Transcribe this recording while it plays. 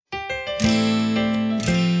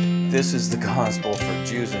this is the gospel for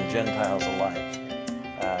Jews and Gentiles alike.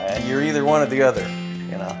 And you're either one or the other,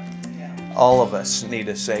 you know. All of us need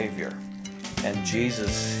a Savior. And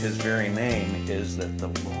Jesus, his very name is that the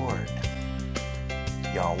Lord,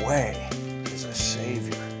 Yahweh, is a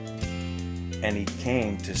Savior. And he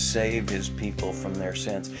came to save his people from their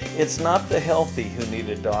sins. It's not the healthy who need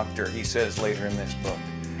a doctor, he says later in this book.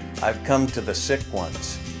 I've come to the sick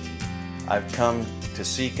ones. I've come to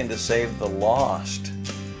seek and to save the lost.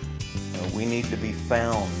 We need to be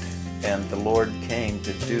found, and the Lord came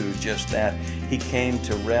to do just that. He came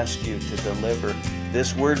to rescue, to deliver.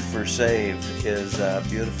 This word for save is a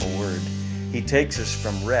beautiful word. He takes us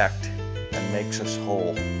from wrecked and makes us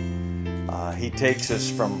whole. He takes us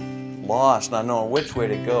from lost, not knowing which way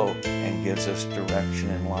to go, and gives us direction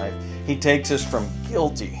in life. He takes us from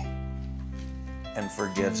guilty and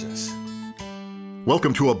forgives us.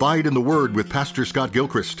 Welcome to Abide in the Word with Pastor Scott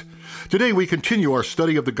Gilchrist. Today we continue our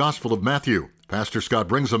study of the Gospel of Matthew. Pastor Scott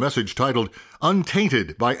brings a message titled,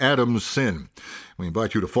 Untainted by Adam's Sin. We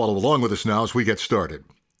invite you to follow along with us now as we get started.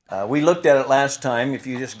 We looked at it last time. If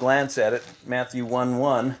you just glance at it, Matthew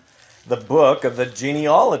 1:1, the book of the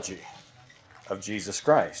genealogy of Jesus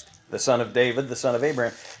Christ, the son of David, the son of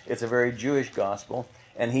Abraham. It's a very Jewish gospel,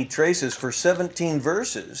 and he traces for 17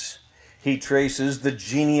 verses, he traces the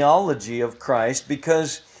genealogy of Christ,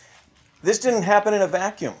 because this didn't happen in a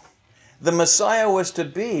vacuum. The Messiah was to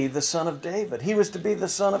be the son of David. He was to be the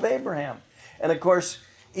son of Abraham. And of course,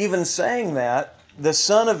 even saying that, the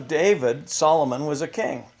son of David, Solomon, was a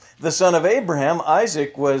king. The son of Abraham,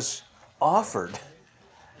 Isaac, was offered.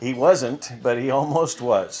 He wasn't, but he almost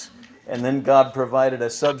was. And then God provided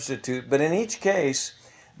a substitute. But in each case,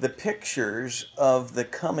 the pictures of the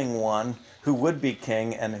coming one who would be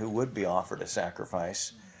king and who would be offered a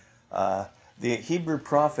sacrifice. The Hebrew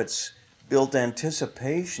prophets built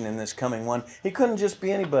anticipation in this coming one. He couldn't just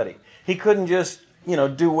be anybody. He couldn't just,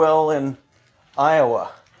 do well in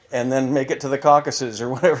Iowa and then make it to the Caucasus or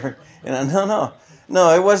whatever.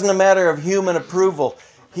 No, it wasn't a matter of human approval.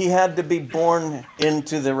 He had to be born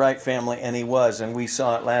into the right family, and he was, and we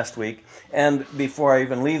saw it last week. And before I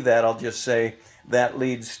even leave that, I'll just say that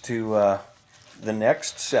leads to the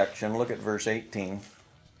next section. Look at verse 18.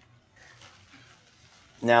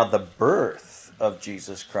 Now the birth of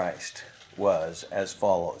Jesus Christ was as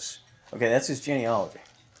follows. Okay, that's his genealogy.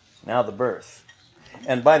 Now the birth.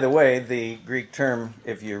 And by the way, the Greek term,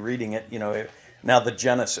 if you're reading it, now the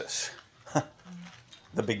Genesis,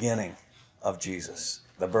 the beginning of Jesus,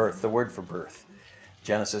 the birth, the word for birth,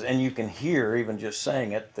 Genesis. And you can hear, even just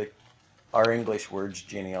saying it, our English words,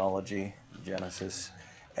 genealogy, Genesis,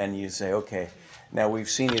 and you say, okay, now we've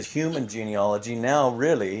seen his human genealogy. Now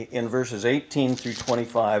really, in verses 18 through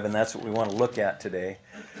 25, and that's what we want to look at today,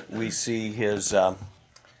 we see his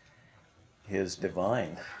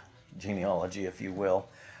divine genealogy, if you will,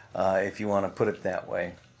 if you want to put it that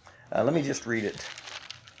way. Let me just read it.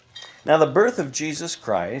 Now the birth of Jesus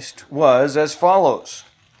Christ was as follows.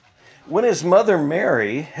 When his mother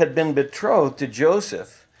Mary had been betrothed to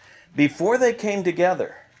Joseph, before they came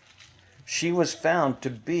together, she was found to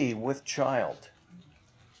be with child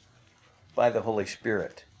by the Holy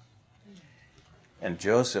Spirit. And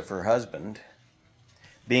Joseph, her husband,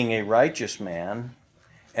 being a righteous man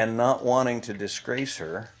and not wanting to disgrace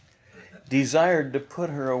her, desired to put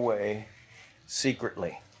her away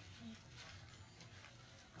secretly.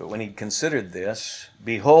 But when he considered this,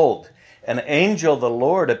 behold, an angel of the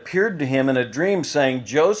Lord appeared to him in a dream, saying,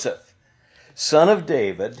 Joseph, son of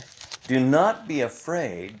David, do not be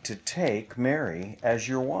afraid to take Mary as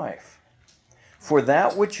your wife, for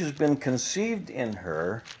that which has been conceived in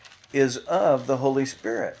her is of the Holy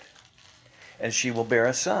Spirit. And she will bear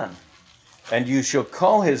a son, and you shall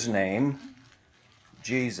call his name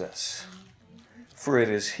Jesus, for it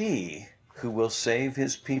is he who will save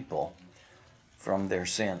his people from their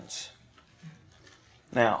sins.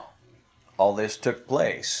 Now, all this took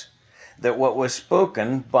place, that what was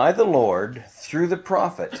spoken by the Lord through the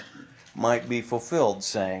prophet might be fulfilled,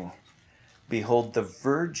 saying, Behold, the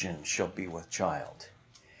virgin shall be with child,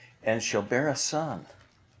 and shall bear a son,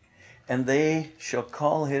 and they shall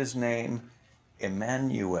call his name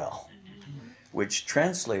Emmanuel, which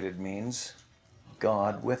translated means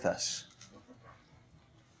God with us.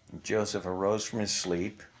 And Joseph arose from his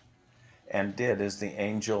sleep and did as the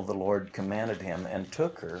angel of the Lord commanded him, and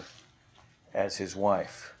took her as his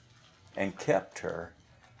wife, and kept her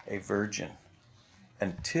a virgin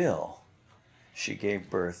until she gave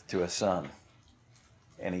birth to a son,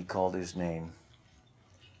 and he called his name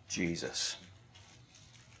Jesus.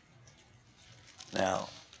 Now,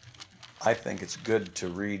 I think it's good to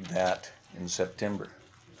read that in September.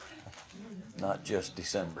 not just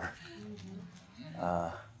December.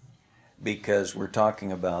 Because we're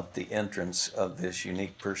talking about the entrance of this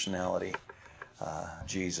unique personality,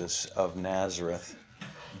 Jesus of Nazareth.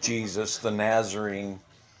 Jesus the Nazarene,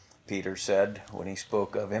 Peter said when he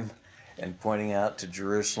spoke of him and pointing out to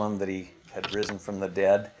Jerusalem that he had risen from the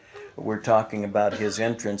dead. We're talking about his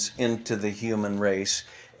entrance into the human race.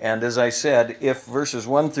 And as I said, if verses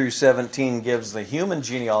 1 through 17 gives the human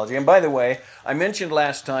genealogy, and by the way, I mentioned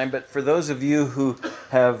last time, but for those of you who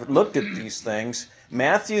have looked at these things,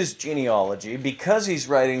 Matthew's genealogy, because he's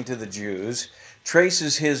writing to the Jews,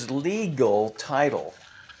 traces his legal title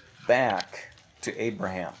back to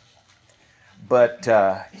Abraham. But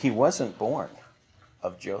he wasn't born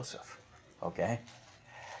of Joseph, okay?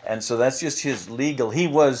 And so that's just his legal. He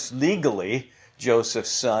was legally Joseph's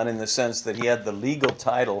son in the sense that he had the legal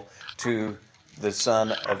title to the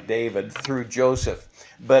son of David through Joseph.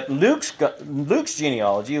 But Luke's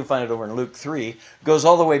genealogy, you'll find it over in Luke 3, goes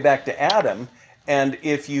all the way back to Adam. And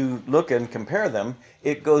if you look and compare them,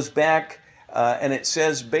 it goes back and it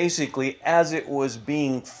says basically as it was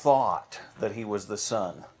being thought that he was the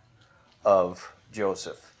son of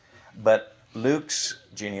Joseph. But Luke's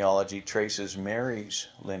genealogy traces Mary's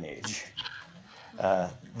lineage,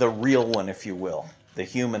 the real one, if you will, the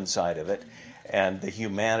human side of it, and the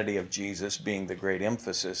humanity of Jesus being the great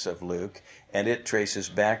emphasis of Luke. And it traces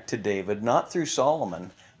back to David, not through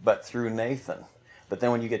Solomon, but through Nathan. But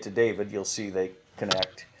then when you get to David, you'll see they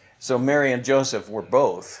connect. So Mary and Joseph were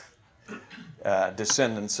both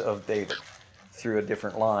descendants of David through a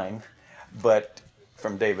different line, but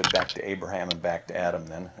from David back to Abraham and back to Adam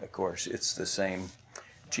then, of course, it's the same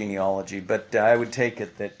genealogy. But I would take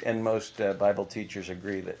it that, and most Bible teachers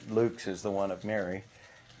agree, that Luke's is the one of Mary,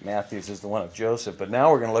 Matthew's is the one of Joseph. But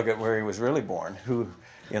now we're going to look at where he was really born, who,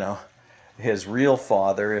 his real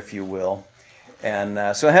father, if you will.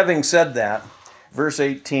 And so having said that, verse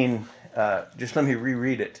 18, just let me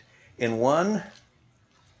reread it. In one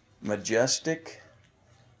majestic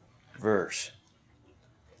verse,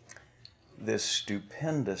 this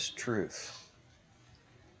stupendous truth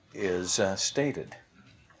is stated.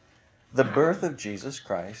 The birth of Jesus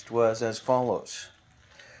Christ was as follows.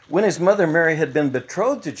 When his mother Mary had been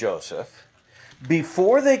betrothed to Joseph,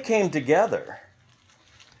 before they came together,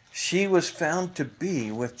 she was found to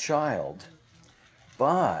be with child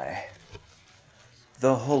by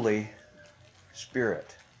the Holy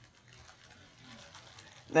Spirit.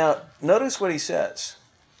 Now, notice what he says.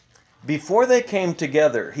 Before they came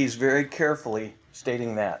together, he's very carefully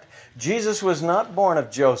stating that. Jesus was not born of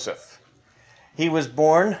Joseph. He was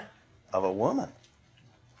born of a woman.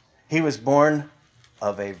 He was born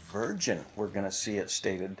of a virgin. We're going to see it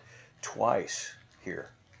stated twice here.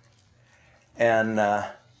 And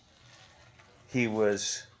he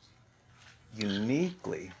was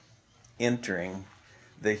uniquely entering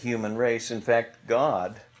the human race. In fact,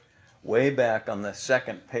 God, way back on the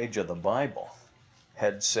second page of the Bible,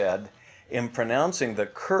 had said, in pronouncing the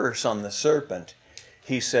curse on the serpent,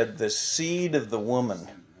 he said, the seed of the woman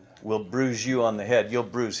will bruise you on the head. You'll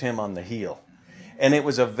bruise him on the heel. And it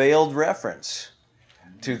was a veiled reference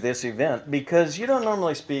to this event because you don't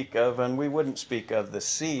normally speak of, and we wouldn't speak of, the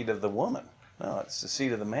seed of the woman. No, it's the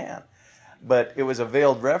seed of the man. But it was a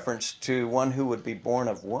veiled reference to one who would be born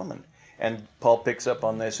of woman. And Paul picks up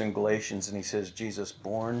on this in Galatians, and he says, Jesus,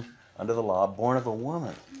 born under the law, born of a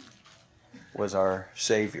woman, was our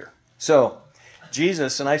Savior. So,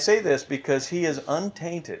 Jesus, and I say this because he is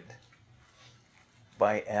untainted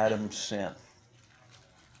by Adam's sin.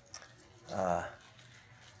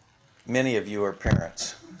 Many of you are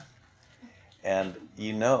parents, and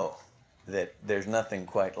you know that there's nothing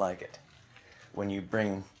quite like it when you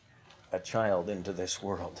bring a child into this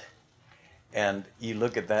world and you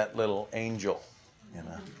look at that little angel,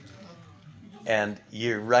 and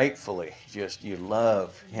you rightfully you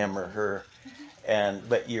love him or her,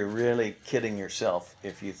 but you're really kidding yourself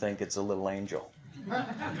if you think it's a little angel,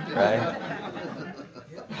 right?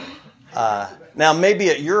 Now, maybe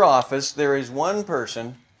at your office there is one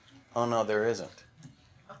person, oh no, there isn't,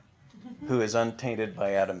 who is untainted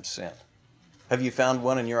by Adam's sin. Have you found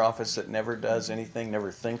one in your office that never does anything,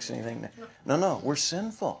 never thinks anything? No, we're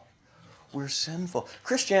sinful. We're sinful.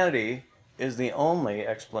 Christianity is the only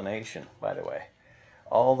explanation, by the way.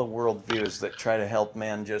 All the worldviews that try to help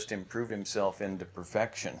man just improve himself into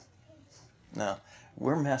perfection. No,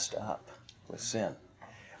 we're messed up with sin.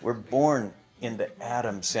 We're born into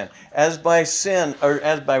Adam's sin. As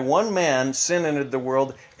by one man, sin entered the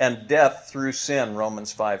world, and death through sin,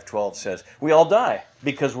 Romans 5:12 says. We all die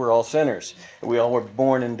because we're all sinners. We all were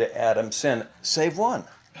born into Adam's sin, save one.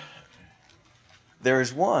 There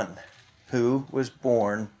is one who was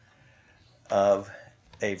born of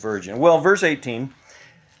a virgin. Well, verse 18,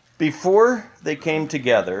 before they came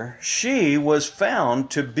together, she was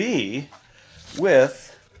found to be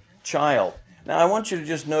with child. Now, I want you to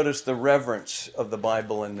just notice the reverence of the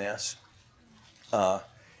Bible in this.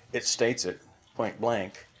 It states it point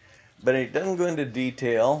blank, but it doesn't go into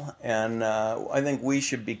detail, and I think we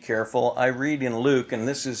should be careful. I read in Luke, and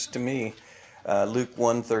this is to me, Luke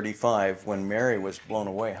 1:35, when Mary was blown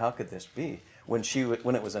away. How could this be? When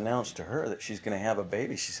it was announced to her that she's going to have a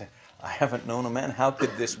baby, she said, I haven't known a man. How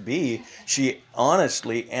could this be? She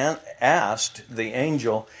honestly asked the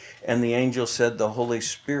angel, and the angel said, the Holy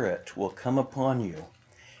Spirit will come upon you,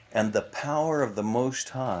 and the power of the Most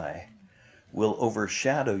High will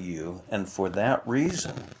overshadow you, and for that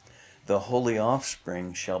reason the holy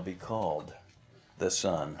offspring shall be called the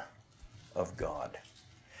Son of God.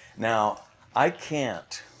 Now, I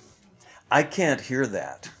can't hear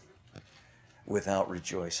that without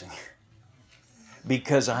rejoicing,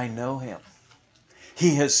 because I know him.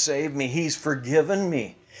 He has saved me. He's forgiven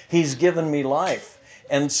me. He's given me life.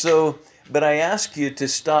 And so, but I ask you to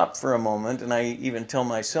stop for a moment, and I even tell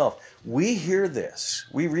myself, we hear this.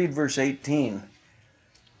 We read verse 18.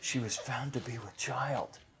 She was found to be with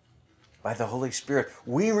child by the Holy Spirit.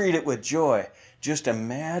 We read it with joy. Just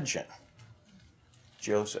imagine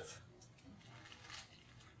Joseph.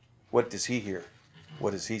 What does he hear?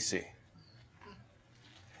 What does he see?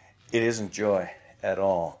 It isn't joy at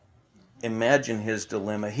all. Imagine his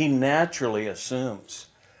dilemma. He naturally assumes,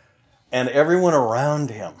 and everyone around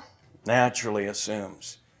him naturally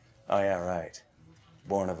assumes, oh yeah, right,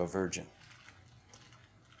 born of a virgin.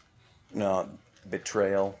 No,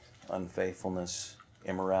 betrayal, unfaithfulness,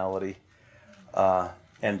 immorality.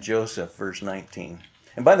 And Joseph, verse 19.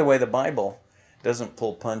 And by the way, the Bible doesn't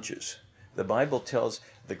pull punches. The Bible tells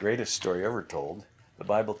the greatest story ever told. The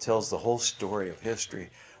Bible tells the whole story of history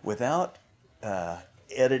without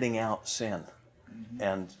editing out sin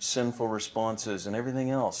and sinful responses and everything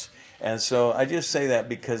else. And so I just say that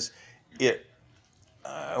because it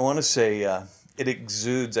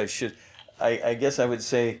exudes, I guess I would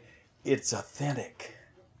say it's authentic.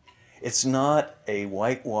 It's not a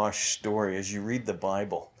whitewashed story as you read the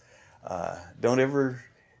Bible. Don't ever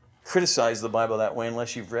criticize the Bible that way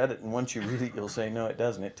unless you've read it, and once you read it, you'll say, no, it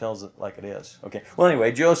doesn't. It tells it like it is. Okay. Well,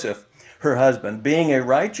 anyway, Joseph, her husband, being a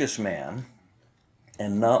righteous man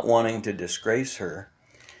and not wanting to disgrace her,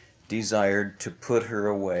 desired to put her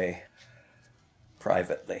away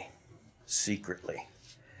privately, secretly.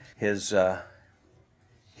 He's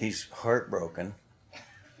heartbroken.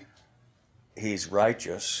 He's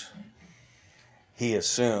righteous. He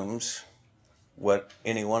assumes what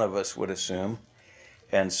any one of us would assume,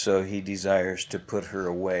 and so he desires to put her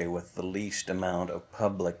away with the least amount of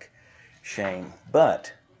public shame.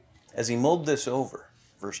 But as he mulled this over,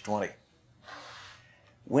 verse 20,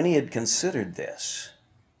 when he had considered this,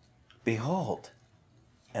 behold,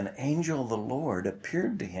 an angel of the Lord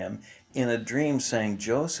appeared to him in a dream, saying,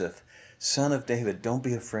 Joseph, son of David, don't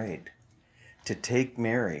be afraid to take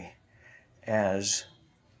Mary as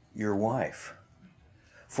your wife,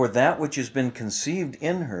 for that which has been conceived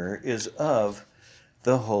in her is of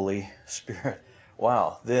the Holy Spirit.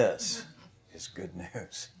 Wow, this is good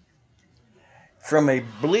news. From a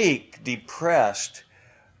bleak, depressed,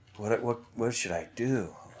 what should I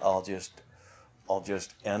do? I'll just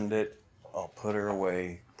end it. I'll put her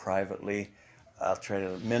away privately. I'll try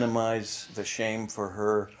to minimize the shame for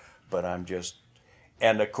her, but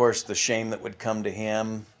and of course the shame that would come to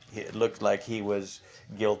him, it looked like he was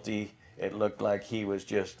guilty. It looked like he was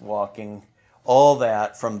just walking. All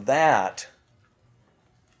that, from that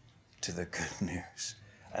to the good news.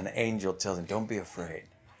 An angel tells him, don't be afraid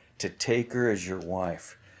to take her as your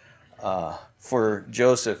wife. For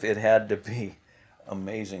Joseph, it had to be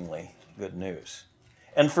amazingly good news.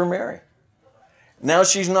 And for Mary, now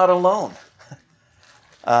she's not alone.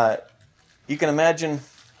 You can imagine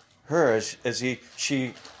her as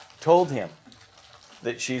she told him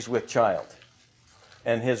that she's with child.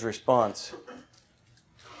 And his response,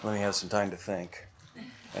 let me have some time to think.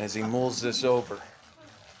 And as he mulls this over,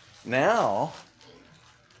 now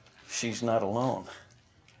she's not alone.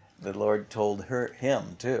 The Lord told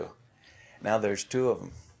him too. Now there's two of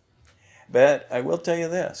them. But I will tell you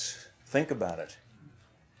this. Think about it.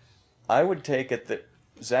 I would take it that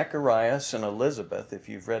Zacharias and Elizabeth, if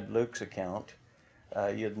you've read Luke's account,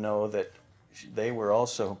 you'd know that they were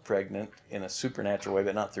also pregnant in a supernatural way,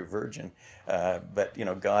 but not through virgin. But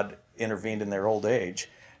God intervened in their old age.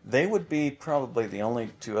 They would be probably the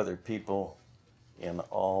only two other people in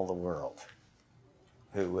all the world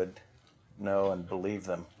who would know and believe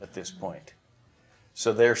them at this point.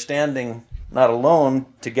 So they're standing not alone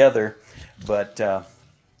together, but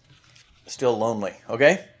still lonely.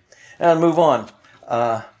 Okay? Now move on.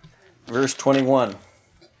 Verse 21.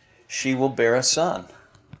 She will bear a son.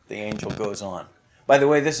 The angel goes on. By the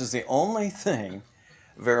way, this is the only thing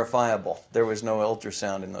verifiable. There was no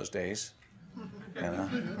ultrasound in those days. You know?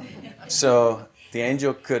 So the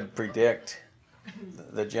angel could predict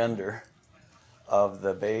the gender of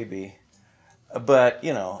the baby. But,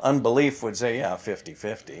 unbelief would say, yeah,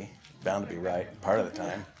 50-50. Bound to be right part of the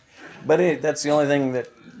time. But that's the only thing that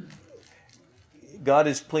God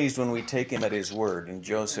is pleased when we take him at his word. And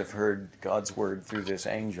Joseph heard God's word through this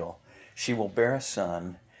angel. She will bear a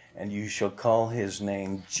son, and you shall call his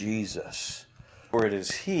name Jesus. For it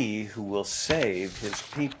is he who will save his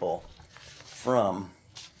people from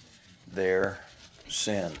their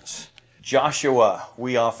sins. Joshua,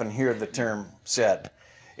 we often hear the term said.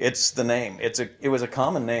 It's the name. It was a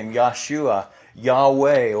common name, Yahshua,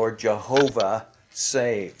 Yahweh, or Jehovah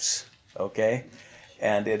saves. Okay?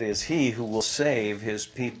 And it is he who will save his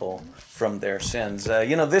people from their sins.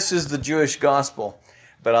 This is the Jewish gospel.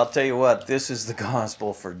 But I'll tell you what, this is the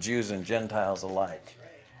gospel for Jews and Gentiles alike.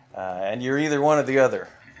 And you're either one or the other,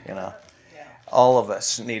 All of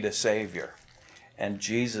us need a Savior. And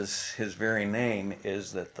Jesus, his very name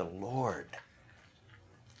is that the Lord,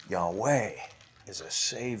 Yahweh, is a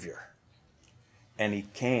Savior. And he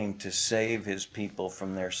came to save his people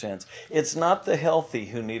from their sins. It's not the healthy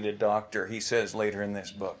who need a doctor, he says later in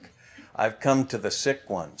this book. I've come to the sick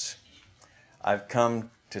ones. I've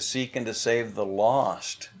come to seek and to save the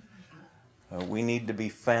lost. We need to be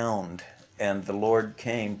found. And the Lord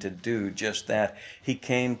came to do just that. He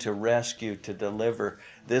came to rescue, to deliver.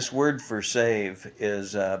 This word for save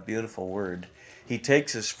is a beautiful word. He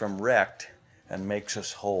takes us from wrecked and makes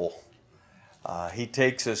us whole. He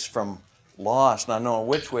takes us from lost, not knowing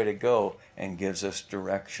which way to go, and gives us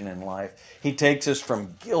direction in life. He takes us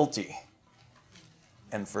from guilty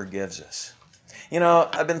and forgives us.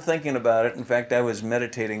 I've been thinking about it. In fact, I was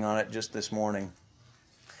meditating on it just this morning.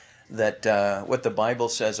 That what the Bible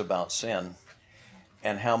says about sin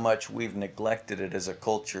and how much we've neglected it as a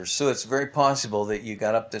culture. So it's very possible that you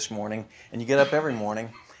got up this morning, and you get up every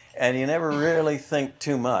morning, and you never really think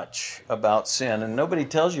too much about sin. And nobody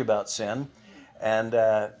tells you about sin. And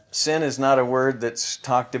sin is not a word that's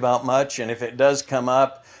talked about much. And if it does come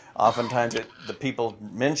up, oftentimes the people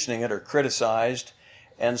mentioning it are criticized.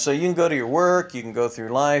 And so you can go to your work, you can go through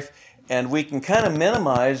life, and we can kind of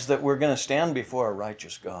minimize that we're going to stand before a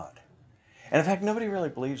righteous God. And in fact, nobody really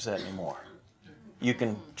believes that anymore. You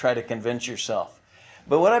can try to convince yourself.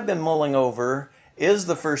 But what I've been mulling over is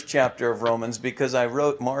the first chapter of Romans, because I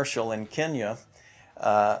wrote Marshall in Kenya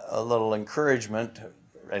a little encouragement.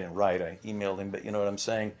 I didn't write, I emailed him, but you know what I'm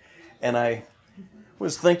saying. And I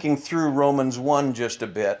was thinking through Romans 1 just a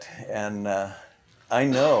bit, and I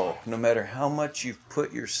know no matter how much you've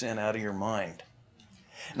put your sin out of your mind,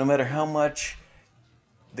 no matter how much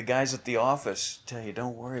the guys at the office tell you,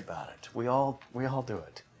 don't worry about it. We all do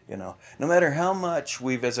it, No matter how much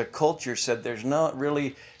we've as a culture said there's not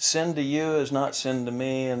really sin to you is not sin to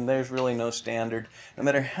me, and there's really no standard. No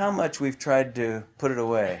matter how much we've tried to put it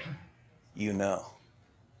away,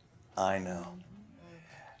 I know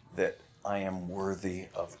that I am worthy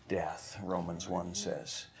of death, Romans 1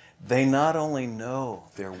 says. They not only know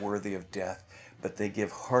they're worthy of death, but they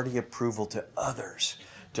give hearty approval to others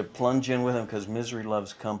to plunge in with them, because misery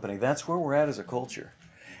loves company. That's where we're at as a culture.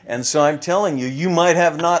 And so I'm telling you, you might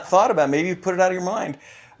have not thought about it. Maybe you put it out of your mind,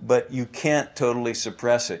 but you can't totally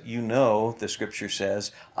suppress it. The Scripture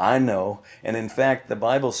says, I know. And in fact, the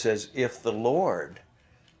Bible says, if the Lord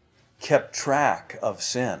kept track of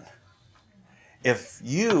sin, if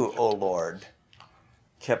you, O Lord,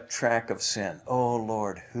 kept track of sin, O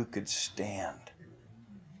Lord, who could stand?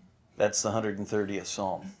 That's the 130th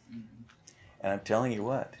Psalm. And I'm telling you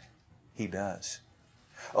what, he does.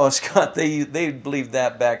 Oh, Scott, they believed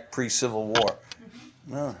that back pre-Civil War.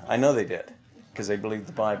 No, I know they did, because they believed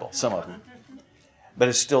the Bible, some of them. But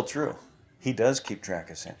it's still true. He does keep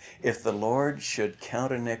track of sin. If the Lord should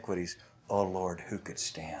count iniquities, oh Lord, who could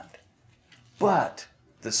stand? But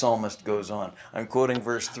the psalmist goes on. I'm quoting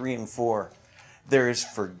verse 3 and 4. There is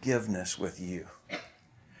forgiveness with you.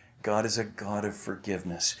 God is a God of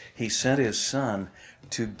forgiveness. He sent his Son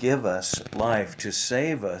to give us life, to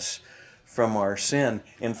save us from our sin.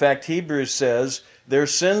 In fact, Hebrews says, their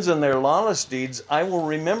sins and their lawless deeds I will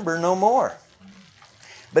remember no more.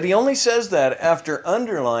 But he only says that after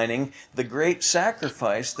underlining the great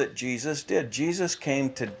sacrifice that Jesus did. Jesus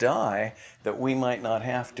came to die that we might not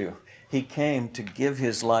have to. He came to give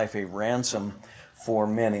his life a ransom for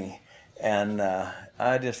many. And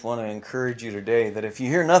I just want to encourage you today that if you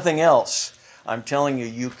hear nothing else, I'm telling you,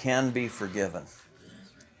 you can be forgiven.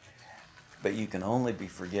 But you can only be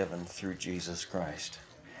forgiven through Jesus Christ.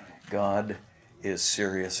 God is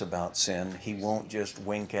serious about sin. He won't just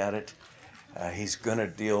wink at it. He's going to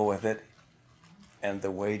deal with it. And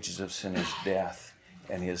the wages of sin is death.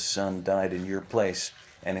 And his son died in your place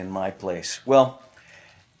and in my place. Well,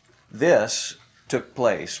 this took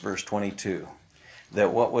place, verse 22,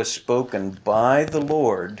 that what was spoken by the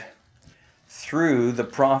Lord through the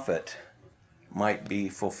prophet might be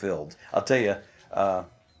fulfilled. I'll tell you,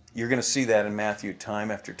 you're going to see that in Matthew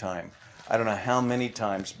time after time. I don't know how many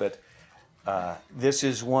times, but this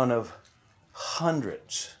is one of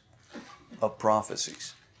hundreds of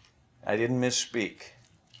prophecies. I didn't misspeak.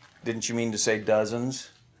 Didn't you mean to say dozens?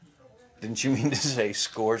 Didn't you mean to say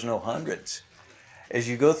scores? No, hundreds. As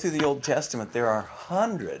you go through the Old Testament, there are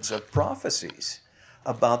hundreds of prophecies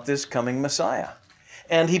about this coming Messiah.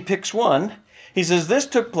 And he picks one. He says, this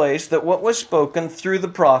took place that what was spoken through the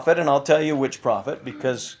prophet, and I'll tell you which prophet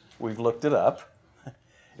because we've looked it up.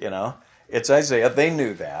 It's Isaiah. They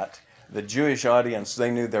knew that. The Jewish audience,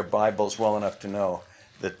 they knew their Bibles well enough to know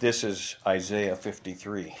that this is Isaiah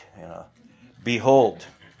 53. Behold,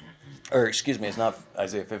 it's not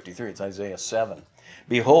Isaiah 53, it's Isaiah 7.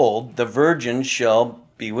 Behold, the virgin shall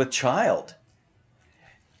be with child,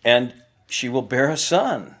 and she will bear a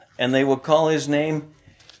son, and they will call his name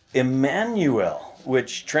Emmanuel,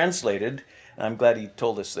 which translated, and I'm glad he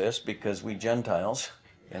told us this because we Gentiles,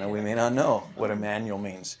 we may not know what Emmanuel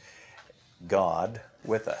means. God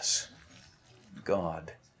with us.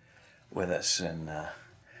 God with us. And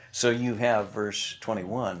so you have verse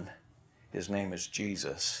 21, his name is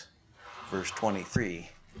Jesus. Verse 23,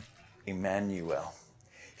 Emmanuel.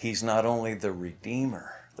 He's not only the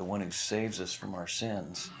Redeemer, the one who saves us from our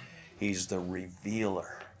sins, he's the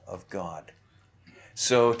revealer of God.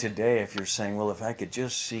 So today, if you're saying, well, if I could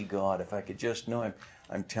just see God, if I could just know him,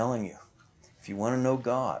 I'm telling you, if you want to know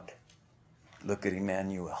God, look at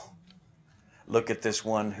Emmanuel. Look at this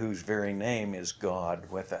one whose very name is God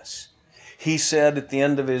with us. He said at the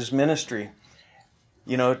end of his ministry,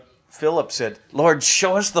 Philip said, Lord,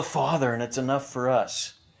 show us the Father, and it's enough for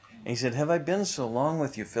us. And he said, have I been so long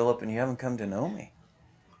with you, Philip, and you haven't come to know me?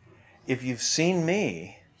 If you've seen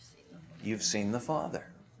me, you've seen the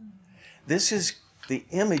Father. This is the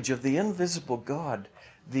image of the invisible God,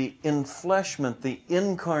 the enfleshment, the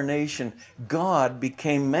incarnation. God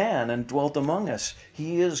became man and dwelt among us.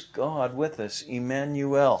 He is God with us,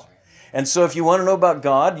 Emmanuel. And so if you want to know about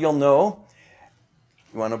God, you'll know.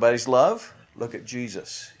 You want to know about his love? Look at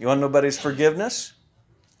Jesus. You want to know about his forgiveness?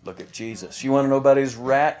 Look at Jesus. You want to know about his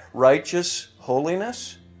righteous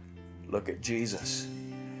holiness? Look at Jesus.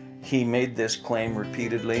 He made this claim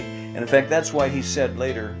repeatedly. And in fact, that's why he said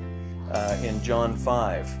later in John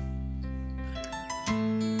 5,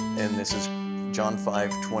 and this is John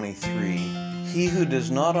 5:23, he who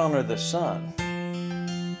does not honor the Son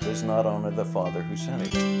does not honor the Father who sent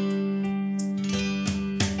him.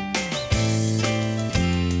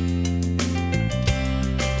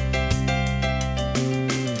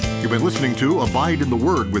 You've been listening to Abide in the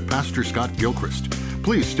Word with Pastor Scott Gilchrist.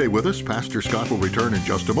 Please stay with us. Pastor Scott will return in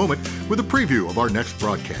just a moment with a preview of our next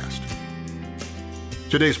broadcast.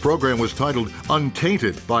 Today's program was titled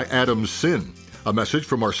Untainted by Adam's Sin, a message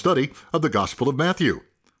from our study of the Gospel of Matthew.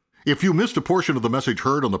 If you missed a portion of the message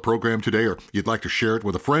heard on the program today or you'd like to share it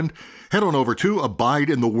with a friend, head on over to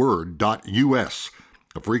abideintheword.us.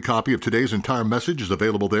 A free copy of today's entire message is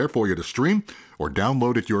available there for you to stream or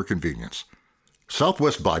download at your convenience.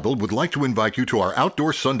 Southwest Bible would like to invite you to our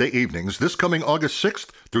outdoor Sunday evenings this coming August 6th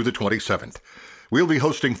through the 27th. We'll be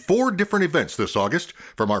hosting 4 different events this August,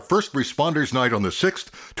 from our First Responders Night on the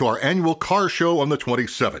 6th to our annual car show on the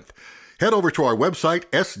 27th. Head over to our website,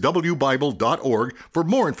 swbible.org, for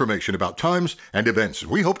more information about times and events.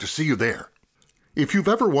 We hope to see you there. If you've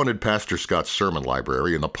ever wanted Pastor Scott's sermon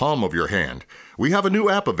library in the palm of your hand, we have a new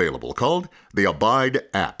app available called the Abide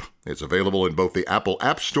app. It's available in both the Apple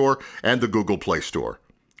App Store and the Google Play Store.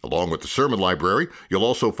 Along with the sermon library, you'll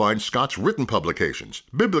also find Scott's written publications,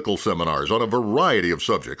 biblical seminars on a variety of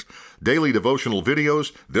subjects, daily devotional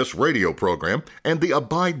videos, this radio program, and the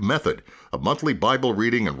Abide Method, a monthly Bible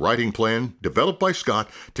reading and writing plan developed by Scott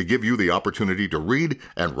to give you the opportunity to read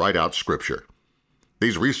and write out Scripture.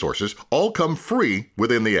 These resources all come free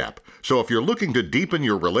within the app, so if you're looking to deepen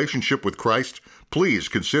your relationship with Christ, please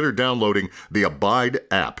consider downloading the Abide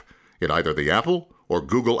app in either the Apple or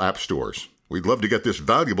Google App Stores. We'd love to get this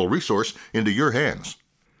valuable resource into your hands.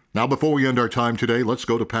 Now, before we end our time today, let's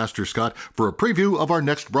go to Pastor Scott for a preview of our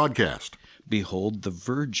next broadcast. Behold, the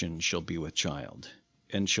virgin shall be with child,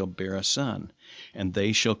 and shall bear a son, and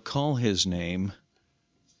they shall call his name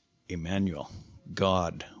Emmanuel,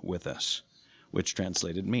 God with us, which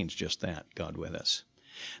translated means just that, God with us.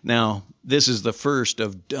 Now, this is the first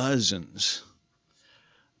of dozens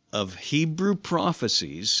of Hebrew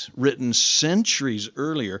prophecies written centuries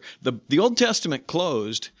earlier. The Old Testament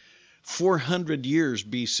closed 400 years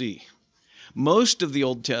BC. Most of the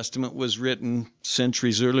Old Testament was written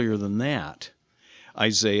centuries earlier than that.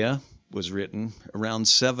 Isaiah was written around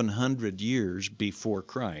 700 years before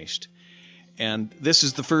Christ. And this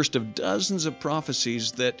is the first of dozens of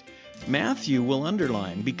prophecies that Matthew will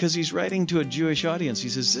underline because he's writing to a Jewish audience. He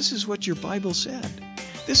says, this is what your Bible said.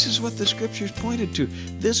 This is what the Scriptures pointed to.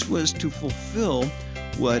 This was to fulfill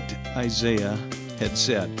what Isaiah had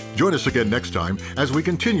said. Join us again next time as we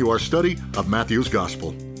continue our study of Matthew's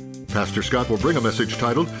Gospel. Pastor Scott will bring a message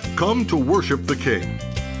titled, Come to Worship the King.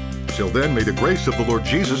 Till then, may the grace of the Lord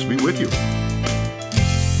Jesus be with you.